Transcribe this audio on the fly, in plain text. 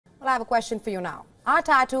Well, I have a question for you now. Are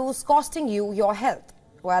tattoos costing you your health?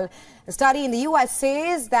 Well, a study in the US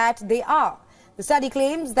says that they are. The study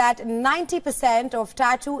claims that 90% of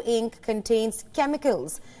tattoo ink contains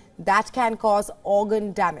chemicals that can cause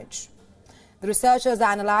organ damage. The researchers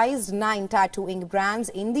analyzed 9 tattoo ink brands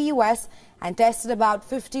in the US and tested about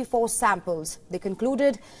 54 samples. They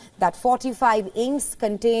concluded that 45 inks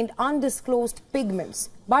contained undisclosed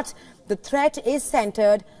pigments. But the threat is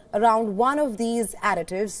centered around one of these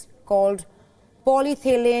additives called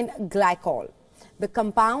polyethylene glycol. The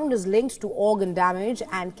compound is linked to organ damage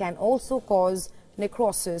and can also cause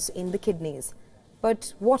necrosis in the kidneys.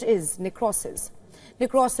 But what is necrosis?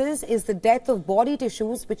 Necrosis is the death of body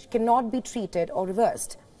tissues which cannot be treated or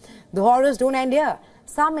reversed. The horrors don't end here.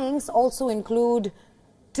 Some inks also include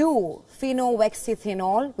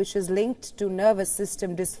 2-phenylhexanol, which is linked to nervous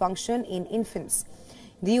system dysfunction in infants.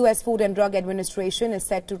 The US Food and Drug Administration is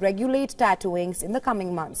set to regulate tattoo inks in the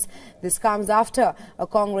coming months. This comes after a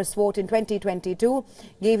Congress vote in 2022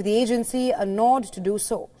 gave the agency a nod to do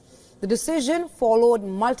so. The decision followed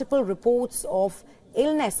multiple reports of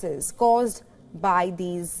illnesses caused by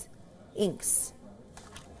these inks.